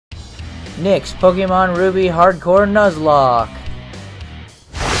Nyx, Pokemon Ruby Hardcore Nuzlocke.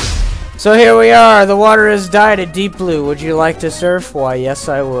 So here we are. The water is dyed a deep blue. Would you like to surf? Why, yes,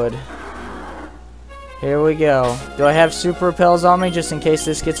 I would. Here we go. Do I have super repels on me just in case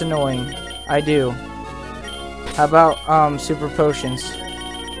this gets annoying? I do. How about super potions?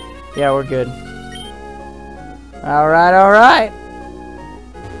 Yeah, we're good. Alright, alright.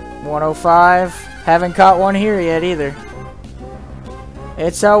 105. Haven't caught one here yet either.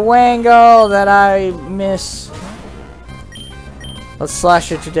 It's a Wango that I miss. Let's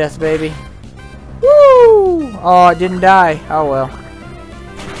slash it to death, baby. Woo! Oh, it didn't die. Oh well.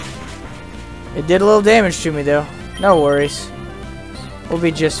 It did a little damage to me though. No worries. We'll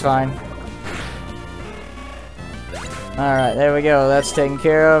be just fine. Alright, there we go. That's taken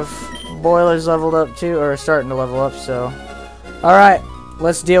care of. Boiler's leveled up too, or starting to level up, so. Alright,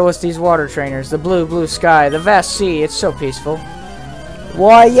 let's deal with these water trainers. The blue sky, the vast sea, it's so peaceful.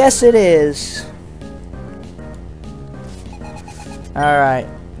 Why, yes it is. Alright,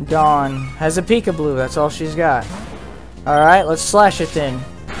 Dawn has a Peekaboo, that's all she's got. Alright, let's slash it then.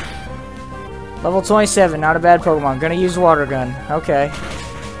 Level 27, not a bad Pokemon. Gonna use Water Gun. Okay.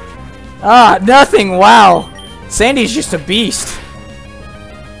 Ah, nothing, wow! Sandy's just a beast.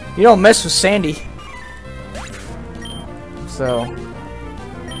 You don't mess with Sandy. So,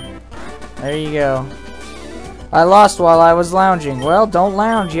 there you go. I lost while I was lounging. Well, don't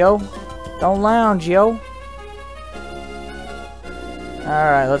lounge, yo. Don't lounge, yo.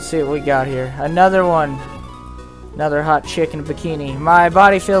 Alright, let's see what we got here. Another one. Another hot chick in a bikini. My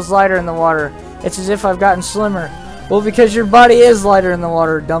body feels lighter in the water. It's as if I've gotten slimmer. Well, because your body is lighter in the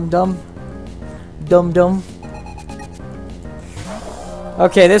water, dum-dum. Dum-dum.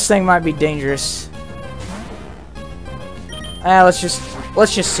 Okay, this thing might be dangerous. Let's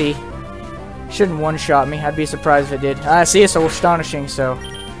just see. Shouldn't one-shot me. I'd be surprised if it did. See, it's so astonishing, so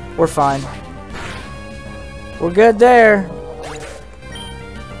we're fine. We're good there.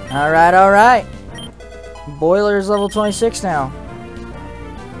 Alright, alright. Boiler is level 26 now.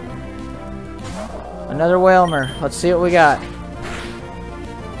 Another Whalmer. Let's see what we got.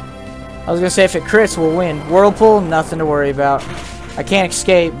 I was gonna say if it crits, we'll win. Whirlpool, nothing to worry about. I can't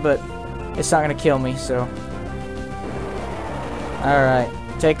escape, but it's not gonna kill me, so. Alright.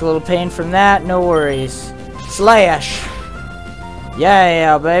 Take a little pain from that, no worries. Slash!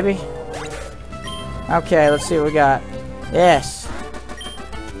 Yeah, baby. Okay, let's see what we got. Yes.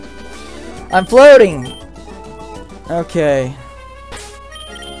 I'm floating! Okay.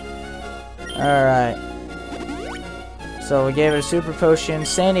 Alright. So we gave it a super potion.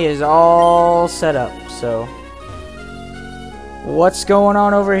 Sandy is all set up, so. What's going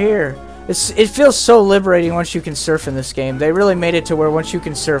on over here? It feels so liberating once you can surf in this game. They really made it to where once you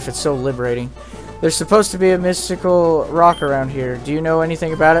can surf, it's so liberating. There's supposed to be a mystical rock around here. Do you know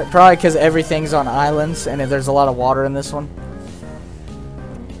anything about it? Probably because everything's on islands and there's a lot of water in this one.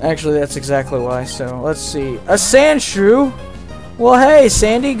 Actually, that's exactly why. So, let's see. A sand shrew? Well, hey,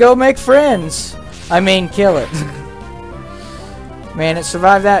 Sandy, go make friends. I mean, kill it. Man, it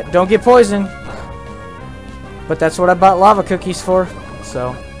survived that. Don't get poisoned. But that's what I bought lava cookies for.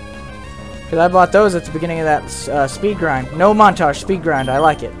 So, because I bought those at the beginning of that speed grind. No montage, speed grind. I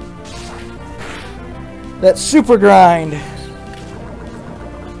like it. That super grind.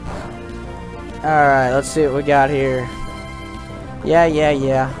 Alright, let's see what we got here.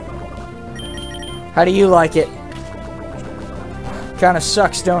 Yeah. How do you like it? Kinda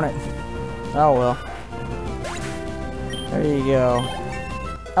sucks, don't it? Oh well. There you go.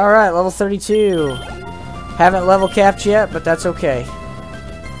 Alright, level 32. Haven't level capped yet, but that's okay.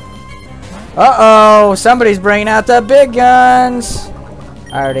 Uh-oh! Somebody's bringing out the big guns!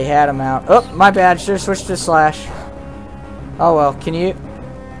 I already had them out. Oh, my bad. Should have switched to slash. Oh well, can you?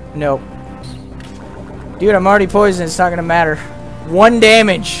 Nope. Dude, I'm already poisoned. It's not gonna matter. 1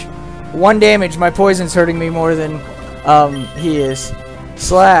 damage. 1 damage. My poison's hurting me more than he is.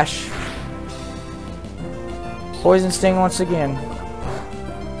 Slash. Poison sting once again.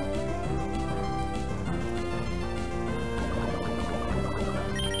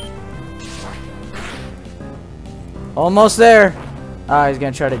 Almost there. Ah, he's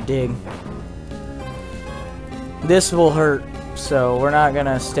gonna try to dig. This will hurt, so we're not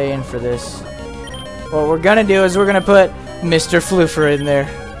gonna stay in for this. What we're gonna do is we're gonna put Mr. Floofer in there.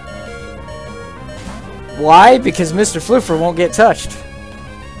 Why? Because Mr. Floofer won't get touched.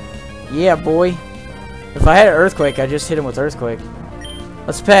 Yeah, boy. If I had an Earthquake, I'd just hit him with Earthquake.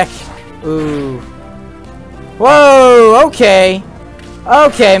 Let's peck. Ooh. Whoa! Okay.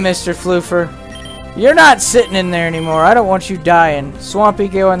 Okay, Mr. Floofer. You're not sitting in there anymore. I don't want you dying. Swampy,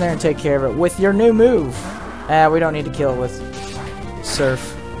 go in there and take care of it with your new move. We don't need to kill it with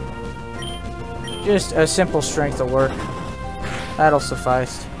Surf. Just a simple strength will work. That'll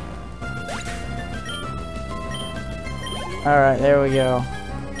suffice. Alright, there we go.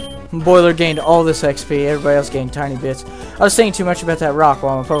 Boiler gained all this XP. Everybody else gained tiny bits. I was thinking too much about that rock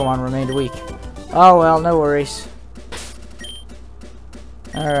while my Pokemon remained weak. Oh well, no worries.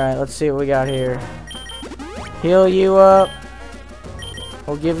 Alright, let's see what we got here. Heal you up.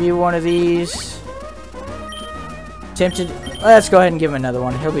 We'll give you one of these. Tempted. Let's go ahead and give him another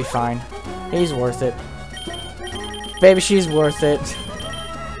one. He'll be fine. He's worth it. Baby, she's worth it.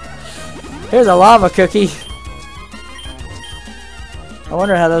 Here's a lava cookie. I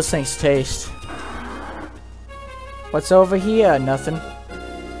wonder how those things taste. What's over here? Nothing.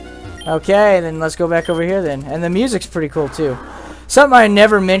 Okay, then let's go back over here then. And the music's pretty cool too. Something I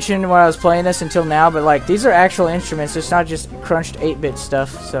never mentioned when I was playing this until now, but like these are actual instruments. It's not just crunched 8-bit stuff,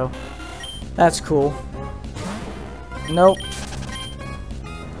 so that's cool. Nope.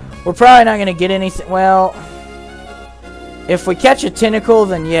 We're probably not going to get anything. Well, if we catch a tentacle,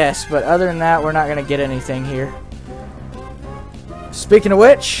 then yes, but other than that, we're not going to get anything here. Speaking of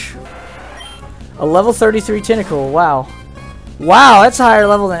which, a level 33 tentacle. Wow. Wow, that's a higher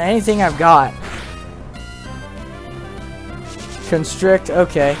level than anything I've got. Constrict,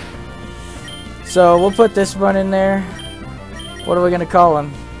 okay. So we'll put this one in there. What are we gonna call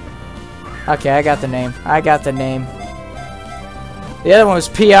him? Okay, I got the name. I got the name. The other one was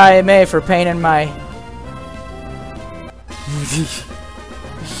PIMA for pain in my.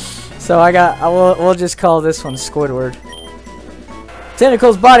 So we'll just call this one Squidward.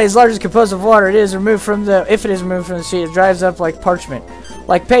 Tentacle's body is largely composed of water. If it is removed from the sea, it dries up like parchment,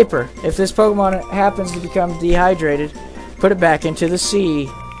 like paper. If this Pokemon happens to become dehydrated, put it back into the sea.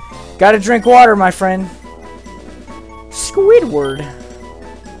 Gotta drink water, my friend. Squidward.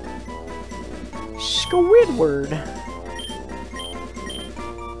 Squidward.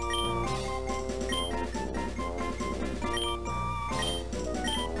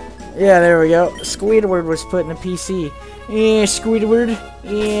 Yeah, there we go. Squidward was put in a PC. Yeah, Squidward.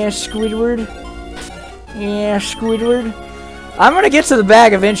 Yeah, Squidward. Yeah, Squidward. I'm gonna get to the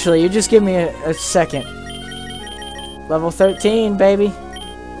bag eventually. You just give me a second. Level 13, baby.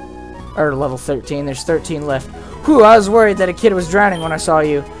 Or level 13. There's 13 left. Whew, I was worried that a kid was drowning when I saw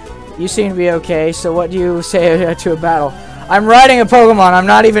you. You seem to be okay, so what do you say to a battle? I'm riding a Pokemon. I'm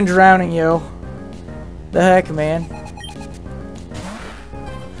not even drowning, yo. The heck, man.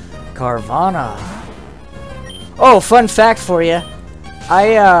 Carvana. Oh, fun fact for you.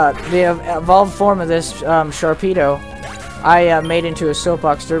 The evolved form of this Sharpedo, I made into a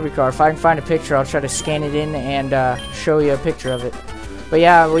Soapbox Derby car. If I can find a picture, I'll try to scan it in and show you a picture of it. But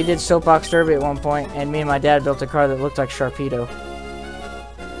yeah, we did Soapbox Derby at one point, and me and my dad built a car that looked like Sharpedo.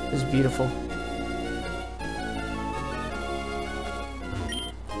 It was beautiful.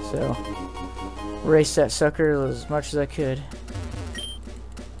 So, race that sucker as much as I could.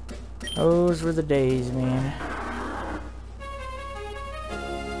 Those were the days, man.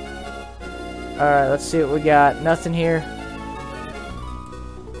 Alright, let's see what we got. Nothing here.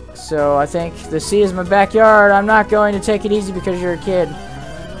 So, I think the sea is my backyard. I'm not going to take it easy because you're a kid.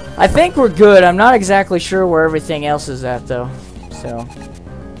 I think we're good. I'm not exactly sure where everything else is at, though. So.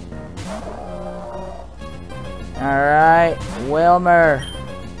 Alright, Wilmer.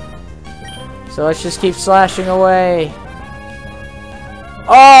 So, let's just keep slashing away.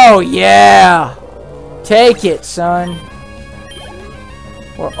 Oh, yeah! Take it, son.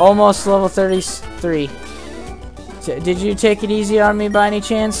 We're almost level 33. Did you take it easy on me by any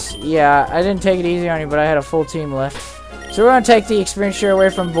chance? Yeah, I didn't take it easy on you, but I had a full team left. So we're going to take the experience share away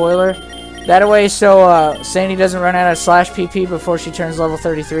from Boiler. That way so Sandy doesn't run out of slash PP before she turns level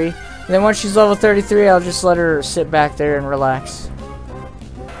 33. And then once she's level 33, I'll just let her sit back there and relax.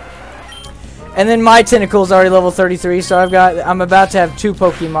 And then my Tentacle's already level 33, so I'm about to have 2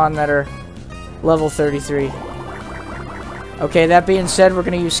 Pokemon that are level 33. Okay, that being said, we're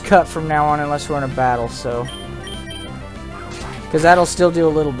going to use Cut from now on unless we're in a battle, so. Because that'll still do a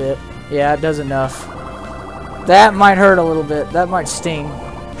little bit. Yeah, it does enough. That might hurt a little bit. That might sting.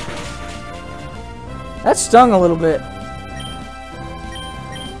 That stung a little bit.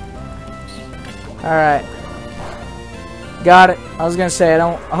 Alright. Got it. I was going to say,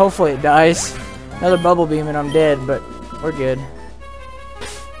 hopefully it dies. Another Bubble Beam and I'm dead, but we're good.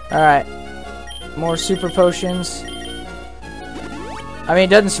 Alright. More Super Potions. I mean, it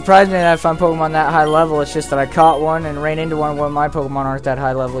doesn't surprise me that I find Pokemon that high level. It's just that I caught one and ran into one when my Pokemon aren't that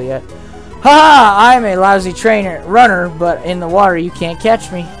high level yet. Ha! I'm a lousy runner, but in the water you can't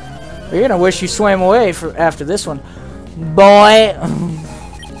catch me. You're gonna wish you swam away after this one, boy.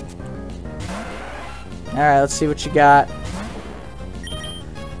 All right, let's see what you got.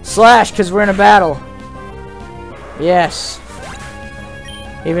 Slash, because we're in a battle. Yes.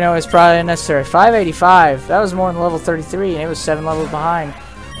 Even though it's probably unnecessary. 585. That was more than level 33, and it was 7 levels behind.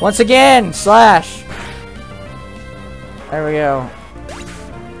 Once again, slash. There we go.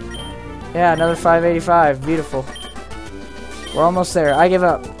 Yeah, another 585. Beautiful. We're almost there. I give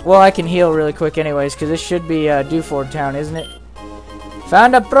up. Well, I can heal really quick anyways, because this should be Dewford Town, isn't it?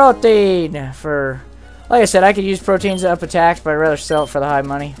 Found a protein for... Like I said, I could use proteins to up attacks, but I'd rather sell it for the high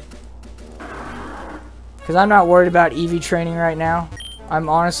money. Because I'm not worried about EV training right now. I'm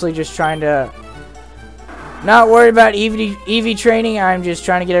honestly just trying to... Not worried about EV training, I'm just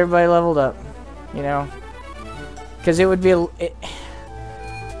trying to get everybody leveled up. You know? Because it would be...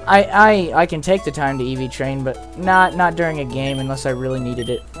 I can take the time to EV train, but not during a game unless I really needed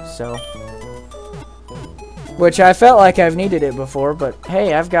it. So... Which I felt like I've needed it before, but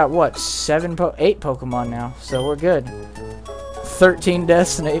hey, I've got, what, 8 Pokemon now, so we're good. 13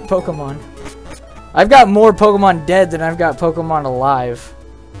 deaths and 8 Pokemon. I've got more Pokemon dead than I've got Pokemon alive.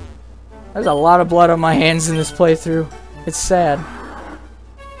 There's a lot of blood on my hands in this playthrough. It's sad.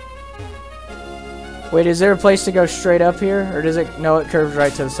 Wait, is there a place to go straight up here? Or does it... No, it curves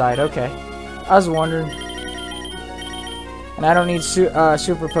right to the side. Okay. I was wondering. And I don't need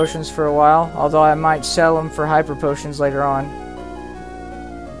super potions for a while, although I might sell them for hyper potions later on.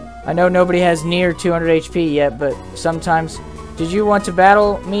 I know nobody has near 200 HP yet, but sometimes... Did you want to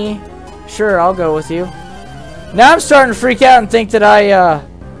battle me? Sure, I'll go with you. Now I'm starting to freak out and think that I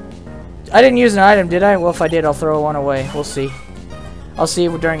didn't use an item, did I? Well, if I did, I'll throw one away. We'll see. I'll see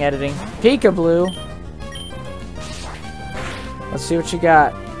you during editing. Peekaboo. Let's see what you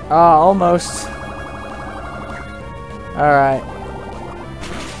got. Oh, almost. Alright.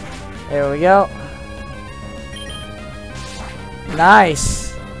 There we go.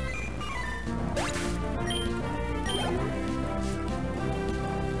 Nice.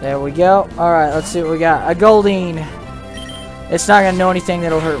 There we go. Alright, let's see what we got. A Goldeen. It's not going to know anything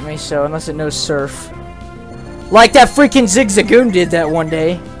that'll hurt me, so unless it knows Surf. Like that freaking Zigzagoon did that one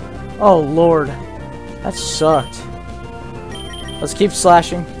day. Oh, Lord. That sucked. Let's keep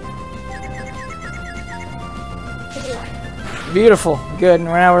slashing. Beautiful. Good. And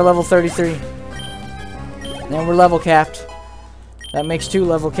now we're level 33. And we're level capped. That makes 2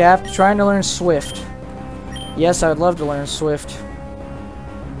 level capped. Trying to learn Swift. Yes, I would love to learn Swift.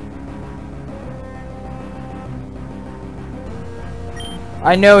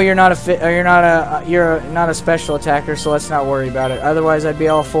 I know you're not a special attacker, so let's not worry about it. Otherwise, I'd be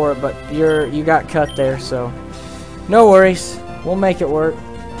all for it, but you got cut there, so no worries. We'll make it work.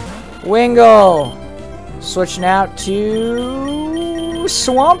 Wingull. Switching out to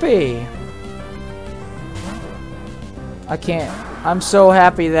Swampy. I can't. I'm so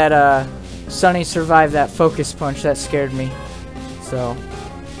happy that Sunny survived that focus punch. That scared me. So.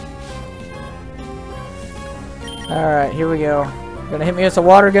 Alright, here we go. Gonna hit me with a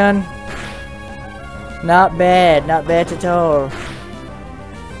water gun. Not bad. Not bad at all.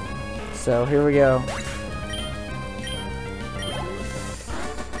 So, here we go.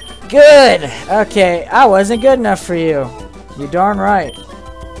 Good! Okay, I wasn't good enough for you. You darn right.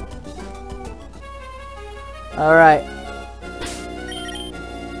 Alright.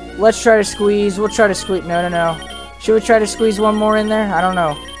 Let's try to squeeze. We'll try to squeeze. No, no, no. Should we try to squeeze one more in there? I don't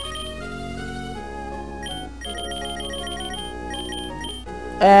know.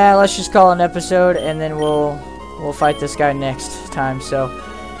 Let's just call it an episode, and then we'll fight this guy next time. So,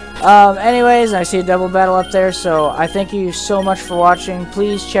 anyways, I see a double battle up there. So I thank you so much for watching.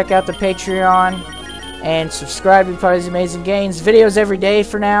 Please check out the Patreon and subscribe to be part of these amazing games. Videos every day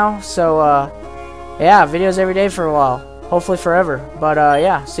for now. So, yeah, videos every day for a while. Hopefully forever. But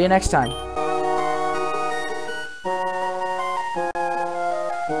yeah, see you next time.